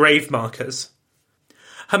and grave markers.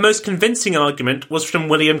 Her most convincing argument was from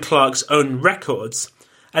William Clark's own records,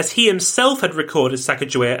 as he himself had recorded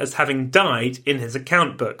Sacagawea as having died in his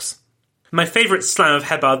account books. My favourite slam of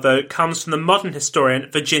Hebbard, though, comes from the modern historian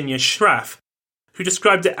Virginia Schraff, who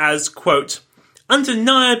described it as, quote,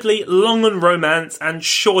 undeniably long on romance and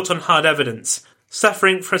short on hard evidence,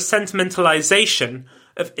 suffering from a sentimentalisation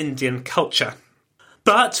of Indian culture.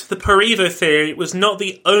 But the Perivo theory was not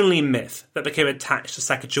the only myth that became attached to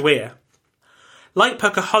Sacagawea. Like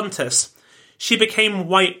Pocahontas, she became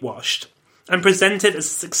whitewashed and presented as a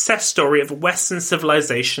success story of Western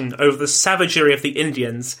civilization over the savagery of the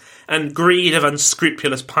Indians and greed of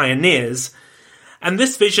unscrupulous pioneers, and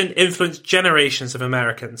this vision influenced generations of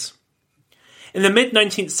Americans. In the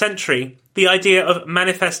mid-19th century, the idea of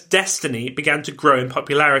manifest destiny began to grow in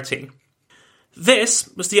popularity. This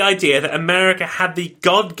was the idea that America had the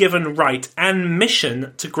God-given right and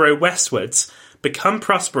mission to grow westwards, become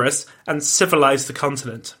prosperous, and civilize the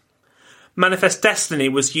continent. Manifest destiny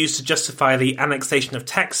was used to justify the annexation of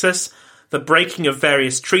Texas, the breaking of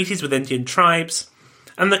various treaties with Indian tribes,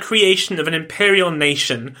 and the creation of an imperial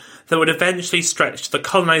nation that would eventually stretch to the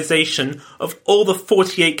colonization of all the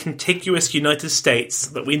 48 contiguous United States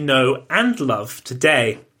that we know and love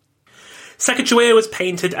today. Sacagawea was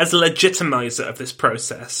painted as a legitimizer of this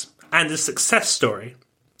process, and a success story.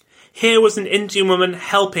 Here was an Indian woman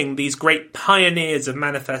helping these great pioneers of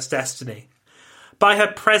manifest destiny. By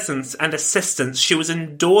her presence and assistance, she was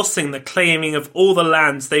endorsing the claiming of all the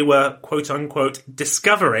lands they were, quote-unquote,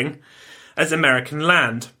 discovering as American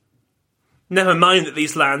land. Never mind that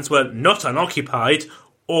these lands were not unoccupied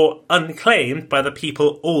or unclaimed by the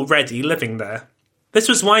people already living there. This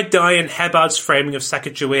was why Dye and Hebbard's framing of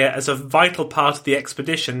Sacagawea as a vital part of the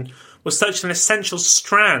expedition was such an essential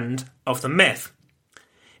strand of the myth.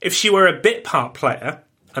 If she were a bit part player,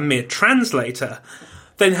 a mere translator,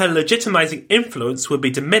 then her legitimizing influence would be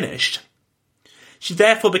diminished. She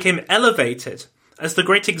therefore became elevated as the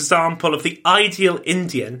great example of the ideal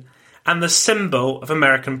Indian and the symbol of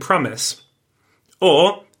American promise.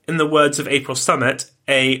 Or, in the words of April Summit,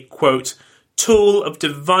 a, quote, tool of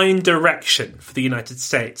divine direction for the United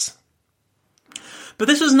States. But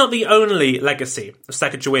this was not the only legacy of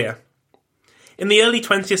Sacagawea. In the early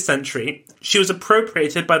 20th century, she was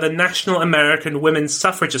appropriated by the National American Women's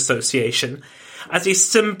Suffrage Association as a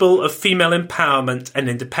symbol of female empowerment and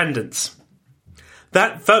independence.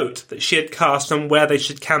 That vote that she had cast on where they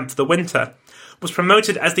should camp for the winter was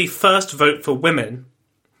promoted as the first vote for women,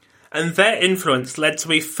 and their influence led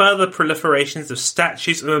to a further proliferations of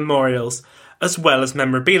statues and memorials as well as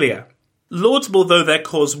memorabilia. Laudable though their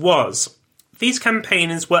cause was, these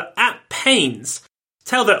campaigners were at pains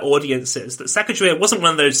tell their audiences that Sacagawea wasn't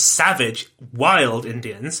one of those savage, wild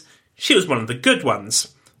Indians. She was one of the good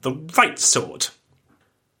ones, the right sort.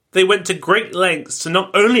 They went to great lengths to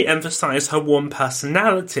not only emphasise her warm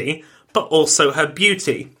personality, but also her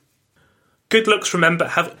beauty. Good looks, remember,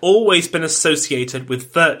 have always been associated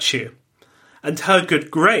with virtue, and her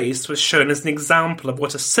good grace was shown as an example of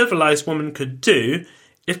what a civilised woman could do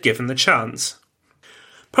if given the chance.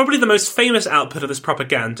 Probably the most famous output of this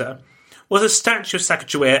propaganda was a statue of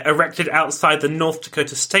Sacagawea erected outside the North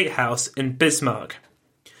Dakota State House in Bismarck.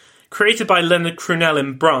 Created by Leonard Crunell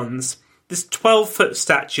in bronze, this 12-foot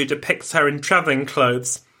statue depicts her in travelling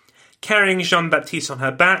clothes, carrying Jean-Baptiste on her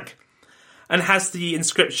back, and has the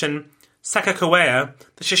inscription Sacagawea,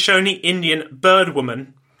 the Shoshone Indian bird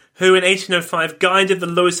woman, who in 1805 guided the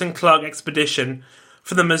Lewis and Clark expedition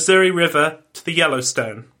from the Missouri River to the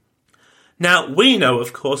Yellowstone. Now, we know,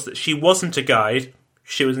 of course, that she wasn't a guide,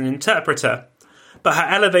 she was an interpreter, but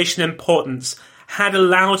her elevation in importance had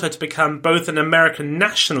allowed her to become both an American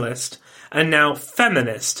nationalist and now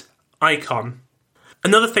feminist icon.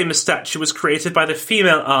 Another famous statue was created by the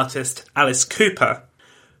female artist Alice Cooper,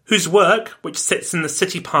 whose work, which sits in the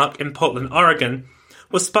City Park in Portland, Oregon,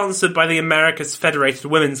 was sponsored by the America's Federated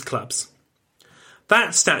Women's Clubs.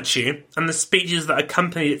 That statue, and the speeches that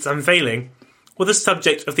accompanied its unveiling, were the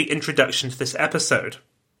subject of the introduction to this episode.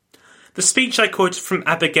 The speech I quoted from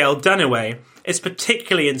Abigail Duniway is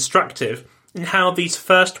particularly instructive in how these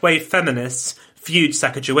first-wave feminists viewed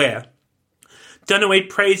Sacagawea. Duniway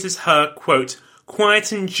praises her, quote,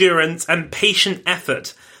 quiet endurance and patient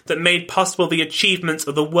effort that made possible the achievements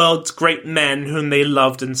of the world's great men whom they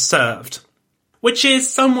loved and served. Which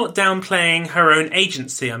is somewhat downplaying her own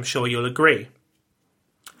agency, I'm sure you'll agree.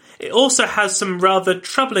 it also has some rather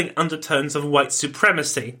troubling undertones of white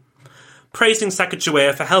supremacy, praising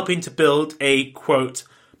Sacagawea for helping to build a, quote,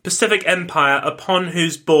 Pacific Empire upon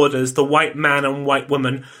whose borders the white man and white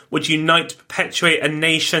woman would unite to perpetuate a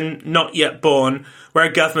nation not yet born, where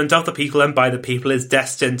a government of the people and by the people is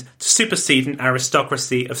destined to supersede an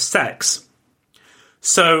aristocracy of sex.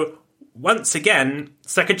 So, once again,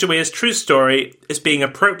 Sacagawea's true story is being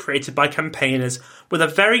appropriated by campaigners with a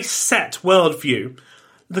very set worldview,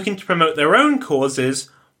 looking to promote their own causes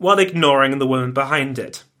while ignoring the woman behind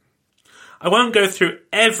it. I won't go through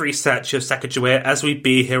every statue of Sacagawea as we'd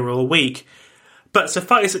be here all week, but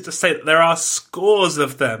suffice it to say that there are scores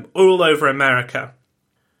of them all over America.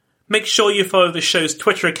 Make sure you follow the show's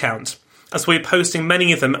Twitter account, as we're posting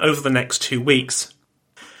many of them over the next 2 weeks.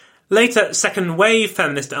 Later, second-wave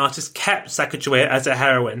feminist artists kept Sacagawea as a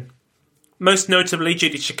heroine, most notably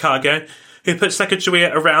Judy Chicago, who put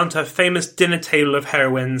Sacagawea around her famous dinner table of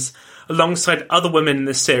heroines alongside other women in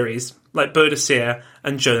the series, like Boadicea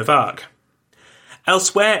and Joan of Arc.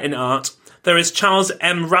 Elsewhere in art, there is Charles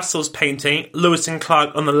M. Russell's painting, Lewis and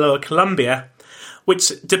Clark on the Lower Columbia,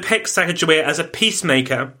 which depicts Sacagawea as a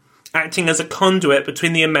peacemaker, acting as a conduit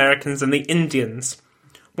between the Americans and the Indians,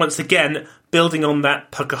 once again building on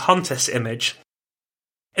that Pocahontas image.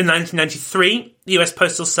 In 1993, the US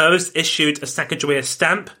Postal Service issued a Sacagawea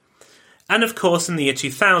stamp, and of course in the year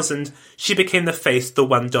 2000, she became the face of the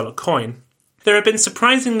 $1 coin. There have been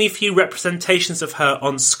surprisingly few representations of her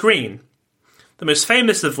on screen, the most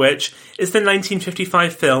famous of which is the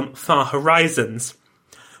 1955 film Far Horizons,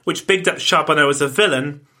 which bigged up Charbonneau as a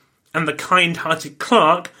villain, and the kind-hearted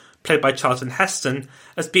Clark, played by Charlton Heston,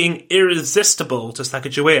 as being irresistible to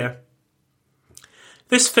Sacagawea.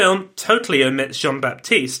 This film totally omits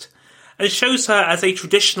Jean-Baptiste, and shows her as a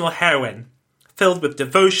traditional heroine, filled with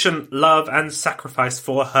devotion, love, and sacrifice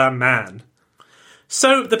for her man.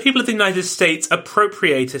 So, the people of the United States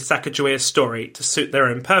appropriated Sacagawea's story to suit their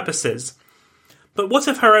own purposes. But what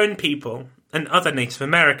of her own people and other Native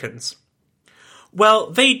Americans?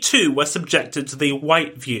 Well, they too were subjected to the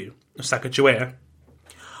white view of Sacagawea.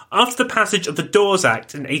 After the passage of the Dawes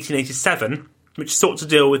Act in 1887, which sought to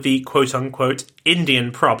deal with the quote-unquote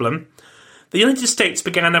Indian problem, the United States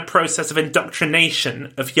began a process of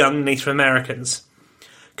indoctrination of young Native Americans,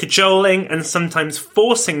 cajoling and sometimes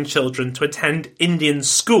forcing children to attend Indian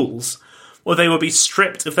schools, where they would be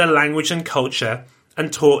stripped of their language and culture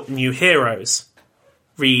and taught new heroes.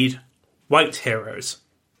 Read, white heroes.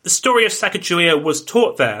 The story of Sacagawea was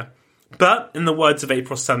taught there, but, in the words of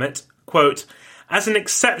April Summit, quote, as an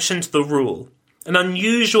exception to the rule, an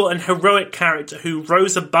unusual and heroic character who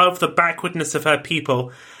rose above the backwardness of her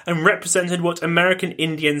people and represented what American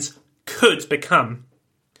Indians could become.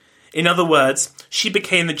 In other words, she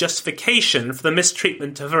became the justification for the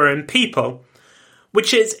mistreatment of her own people,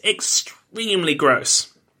 which is extremely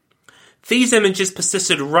gross. These images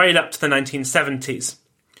persisted right up to the 1970s,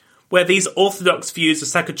 where these orthodox views of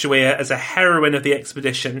Sacagawea as a heroine of the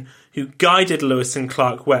expedition who guided Lewis and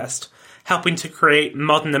Clark west, helping to create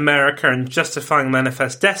modern America and justifying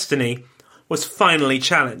manifest destiny, was finally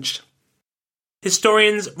challenged.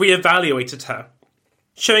 Historians re-evaluated her,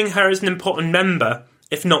 showing her as an important member,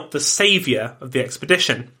 if not the saviour, of the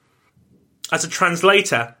expedition. As a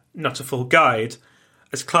translator, not a full guide.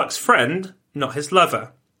 As Clark's friend, not his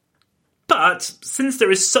lover. But, since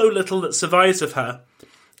there is so little that survives of her,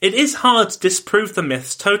 it is hard to disprove the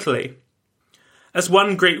myths totally. As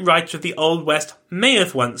one great writer of the Old West may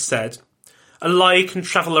have once said, a lie can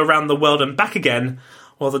travel around the world and back again,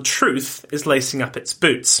 while the truth is lacing up its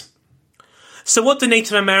boots. So what do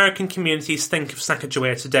Native American communities think of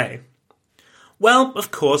Sacagawea today? Well,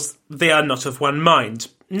 of course, they are not of one mind.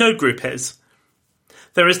 No group is.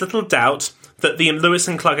 There is little doubt that the Lewis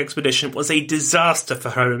and Clark expedition was a disaster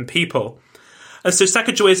for her own people, and so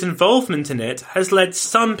Sacagawea's involvement in it has led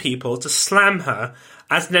some people to slam her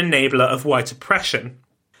as an enabler of white oppression.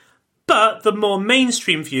 But the more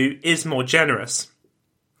mainstream view is more generous.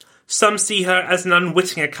 Some see her as an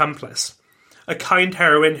unwitting accomplice, a kind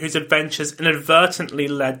heroine whose adventures inadvertently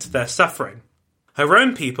led to their suffering. Her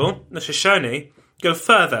own people, the Shoshone, go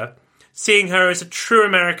further, seeing her as a true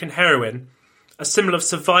American heroine, a symbol of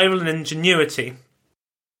survival and ingenuity.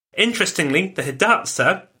 Interestingly, the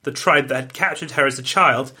Hidatsa, the tribe that had captured her as a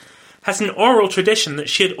child, has an oral tradition that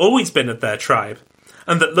she had always been of their tribe,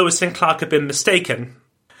 and that Lewis and Clark had been mistaken.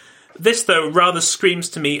 This, though, rather screams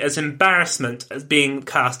to me as embarrassment as being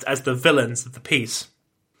cast as the villains of the piece.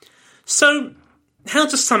 So, how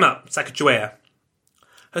to sum up Sacagawea?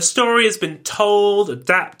 Her story has been told,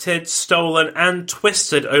 adapted, stolen, and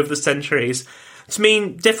twisted over the centuries to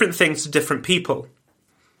mean different things to different people.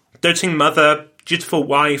 Doting mother, dutiful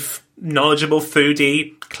wife, knowledgeable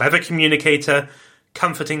foodie, clever communicator,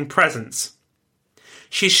 comforting presence.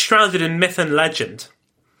 She's shrouded in myth and legend.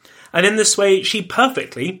 And in this way, she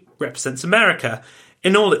perfectly represents America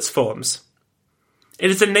in all its forms. It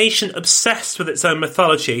is a nation obsessed with its own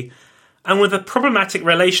mythology and with a problematic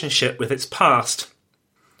relationship with its past.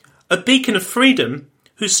 A beacon of freedom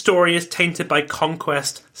whose story is tainted by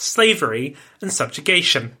conquest, slavery, and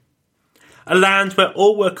subjugation. A land where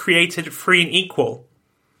all were created free and equal,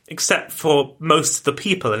 except for most of the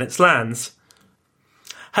people in its lands.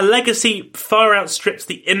 Her legacy far outstrips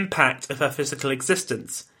the impact of her physical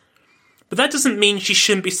existence. But that doesn't mean she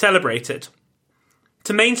shouldn't be celebrated.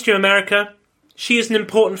 To mainstream America, she is an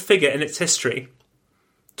important figure in its history.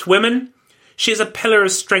 To women, she is a pillar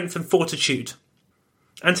of strength and fortitude.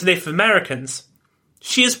 And to Native Americans,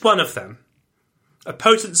 she is one of them. A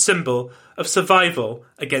potent symbol of survival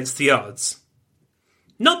against the odds.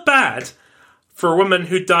 Not bad for a woman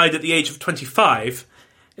who died at the age of 25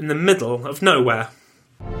 in the middle of nowhere.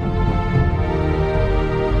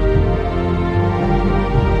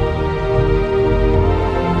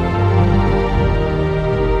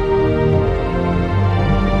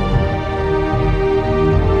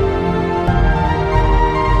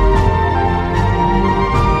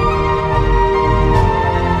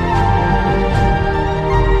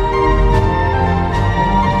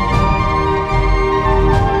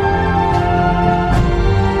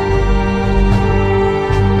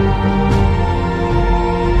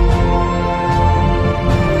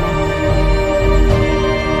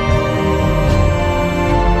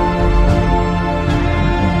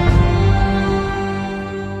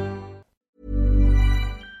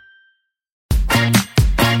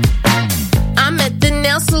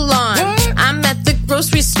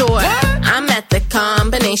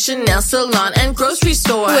 Nail salon and grocery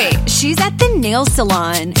store. Wait, she's at the nail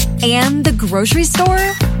salon and the grocery store?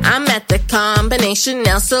 I'm at the combination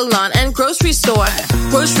nail salon and grocery store.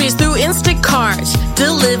 Groceries through Instacart,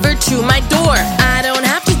 delivered to my door. I don't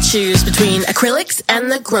have to choose between acrylics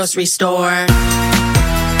and the grocery store.